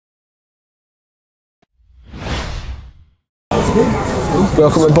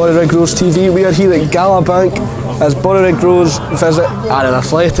Welcome to Bonnyrigg Rose TV. We are here at Galabank as Bonnyrigg Rose visit Annan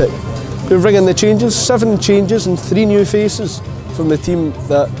Athletic. We're bringing the changes, 7 changes and 3 new faces from the team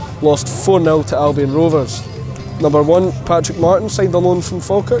that lost 4-0 to Albion Rovers. Number 1, Patrick Martin, signed on loan from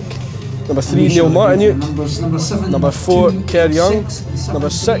Falkirk. Number 3, Neil Martinuke. Number 4, Kerr Young. Number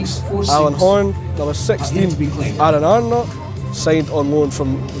 6, Alan Horn. Number 16, Aaron Arnott, signed on loan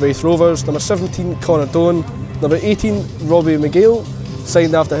from Raith Rovers. Number 17, Connor Doan. Number 18, Robbie McGill,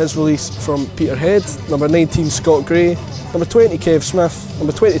 signed after his release from Peterhead. Number 19, Scott Gray. Number 20, Kev Smith.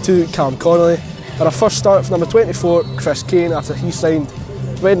 Number 22, Cam Connolly. And a first start for number 24, Chris Kane, after he signed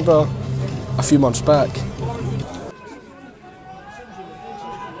to Edinburgh a few months back.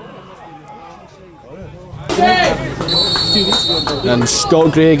 And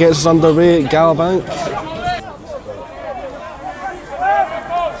Scott Gray gets us underway at Galabank.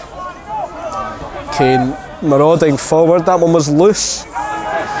 Kane marauding forward, that one was loose.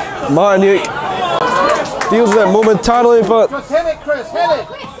 Martinuke deals with it momentarily, but a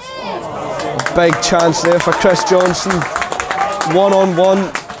big chance there for Chris Johnson.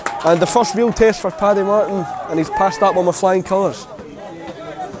 1-on-1, and the first real test for Paddy Martin, and he's passed that one with flying colours.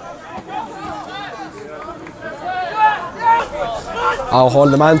 Al Horn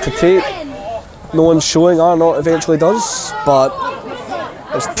the man to take. No one's showing, Arnott eventually does, but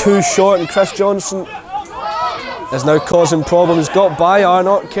it's too short, and Chris Johnson is now causing problems. Got by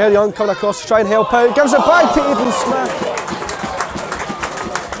Arnott. Kerr Young coming across to try and help out. Gives it back to Aidan Smith.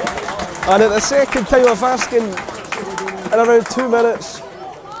 And at the second time of asking, in around 2 minutes,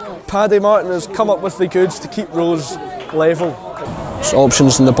 Paddy Martin has come up with the goods to keep Rose level. There's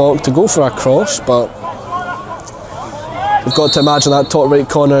options in the box to go for a cross, but we've got to imagine that top right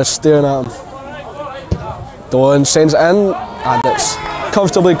corner is staring at him. Doan sends it in, and it's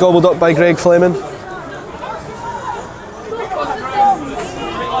comfortably gobbled up by Greg Fleming.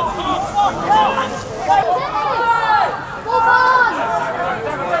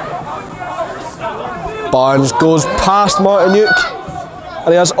 Barnes goes past Martinuke, and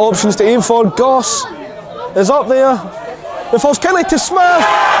he has options to aim for. Goss is up there. It falls kindly to Smith,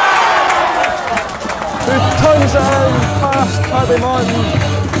 who turns it in past Paddy Martin.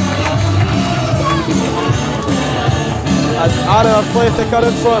 And Annan Athletic are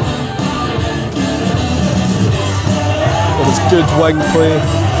in front. It was good wing play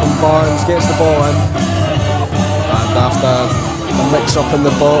from Barnes, gets the ball in. And after a mix-up in the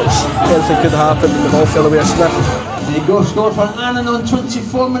box, anything could happen, the ball fell away to Smith. He goes score for Annan on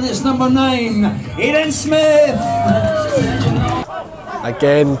 24 minutes, number 9, Aidan Smith.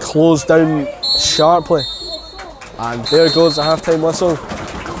 Again, closed down sharply. And there goes the half-time whistle.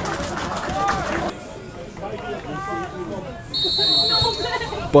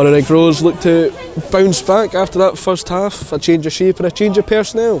 Bonnyrigg Rose look to bounce back after that first half. A change of shape and a change of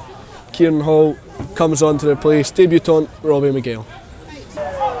personnel. Kieran Hall comes on to replace debutant Robbie McGill.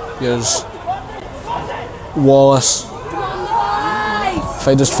 Here's Wallace.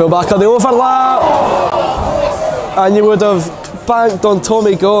 Finds his full-back on the overlap. And you would have banked on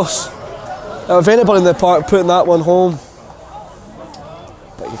Tommy Goss. If anybody in the park putting that one home.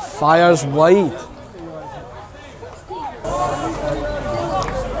 But he fires wide.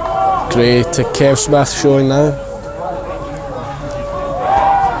 Gray to Kev Smith showing now.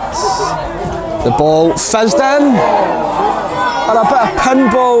 The ball fizzed in, and a bit of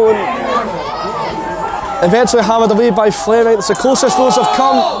pinball, and eventually hammered away by Fleming. It's the closest Rose have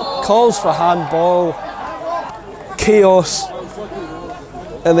come. Calls for handball. Chaos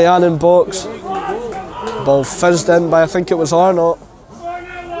in the Annan box. The ball fizzed in by, I think it was Arnott.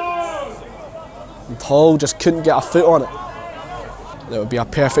 And Hall just couldn't get a foot on it. That would be a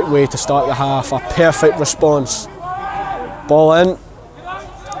perfect way to start the half, a perfect response. Ball in.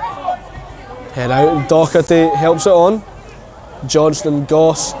 Head out, and Doherty helps it on. Johnston and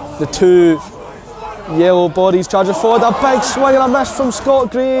Goss, the two yellow bodies charging forward. A big swing and a miss from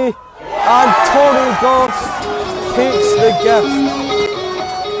Scott Gray. And Tommy Goss takes the gift.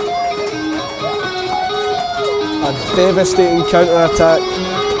 A devastating counter-attack.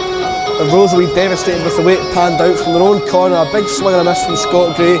 And Rose will be devastated with the way it panned out from their own corner. A big swing and a miss from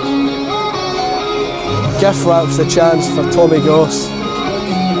Scott Gray. Gift wraps the chance for Tommy Goss.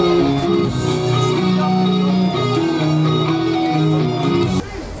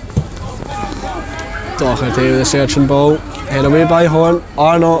 Doherty with the searching ball, head away by Horn.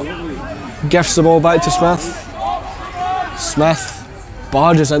 Arnott gifts the ball back to Smith. Smith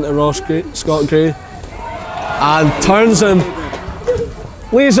barges into Scott Gray and turns him,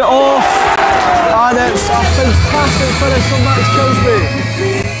 lays it off, and it's a fantastic finish from Max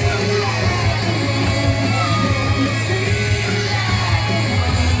Kilsby.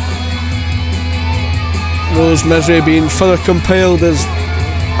 Rose misery being further compiled as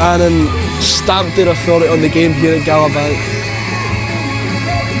Annan stamped their authority on the game here at Gallowbank.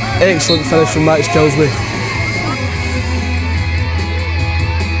 Excellent finish from Max Kilsby.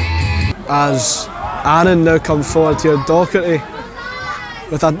 As Annan now come forward here, Docherty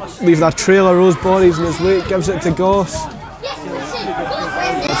with leaving a trail of Rose bodies in his wake, gives it to Goss.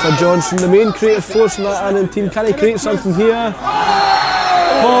 For Johnson, the main creative force in that Annan team. Can he create something here?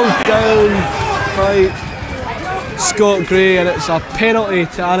 Hauled down by Scott Gray, and it's a penalty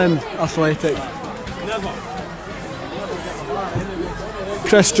to Annan Athletic.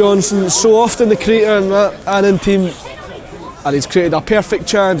 Chris Johnson, so often the creator in that Annan team, and he's created a perfect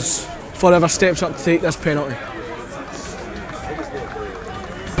chance for whoever steps up to take this penalty.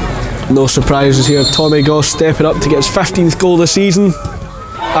 No surprises here, Tommy Goss stepping up to get his 15th goal this season,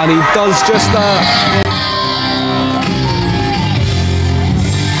 and he does just that.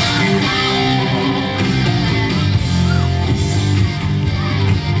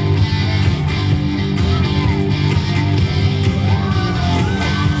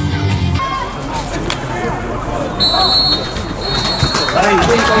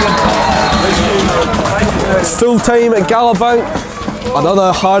 Full time at Gallowbank,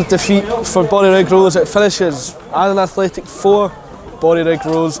 another hard defeat for Bonnyrigg Rose. It finishes Annan Athletic 4, Bonnyrigg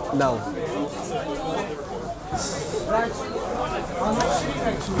Rose 0.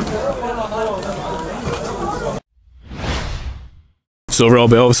 So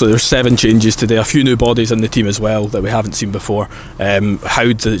Robbie, obviously there's 7 changes today, a few new bodies in the team as well that we haven't seen before. How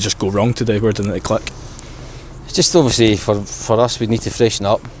did it just go wrong today? Where didn't it click? It's just obviously for us, we need to freshen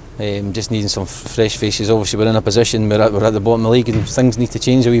up. Just needing some fresh faces. Obviously we're in a position, we're at the bottom of the league and things need to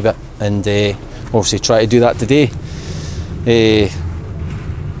change a wee bit, and obviously try to do that today. I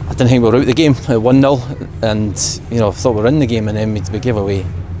didn't think we were out the game at 1-0, and I thought we were in the game, and then we gave away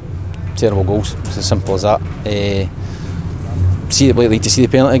terrible goals. It's as simple as that. See the Blake League to see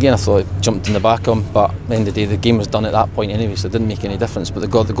the penalty again, I thought it jumped in the back of him, but at the end of the day the game was done at that point anyway, so it didn't make any difference. But the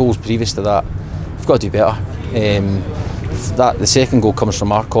goals previous to that, we've got to do better. The second goal comes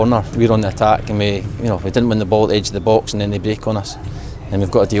from our corner. We're on the attack, and we didn't win the ball at the edge of the box, and then they break on us, and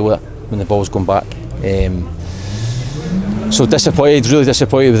we've got to deal with it when the ball's going back. So disappointed, really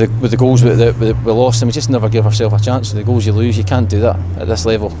disappointed with the goals we lost, and we just never give ourselves a chance. The goals you lose, you can't do that at this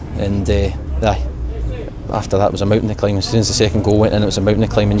level. And after that, it was a mountain to climb. As soon as the second goal went in, it was a mountain to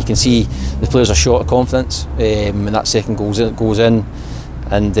climb, and you can see the players are short of confidence when that second goes in.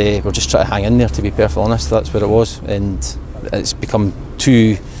 And we're just trying to hang in there, to be perfectly honest. That's where it was, and it's become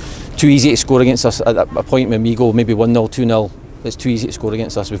too easy to score against us. At a point when we go maybe 1-0, 2-0, it's too easy to score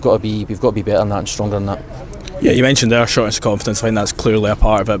against us. We've got to be better than that and stronger than that. Yeah, you mentioned there shortness of confidence. I think that's clearly a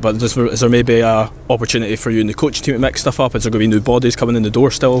part of it. But is there maybe an opportunity for you and the coaching team to mix stuff up? Is there going to be new bodies coming in the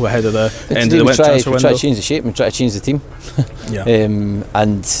door still ahead of the end of the winter transfer window? We try to change the shape and try to change the team, yeah.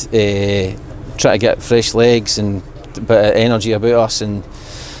 And try to get fresh legs and a bit of energy about us. And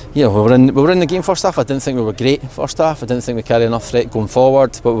we were in the game first half. I didn't think we were great first half. I didn't think we carried enough threat going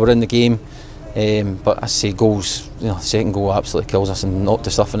forward, but we were in the game. But I say goals, the second goal absolutely kills us and knocked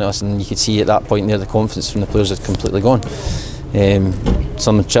the stuff into us, and you could see at that point there the confidence from the players had completely gone.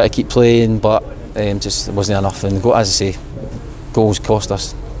 Some tried to keep playing, but just it wasn't enough. And as I say, goals cost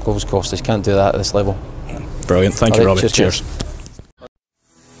us. Goals cost us. Can't do that at this level. Brilliant. Thank you, Robbie. Cheers.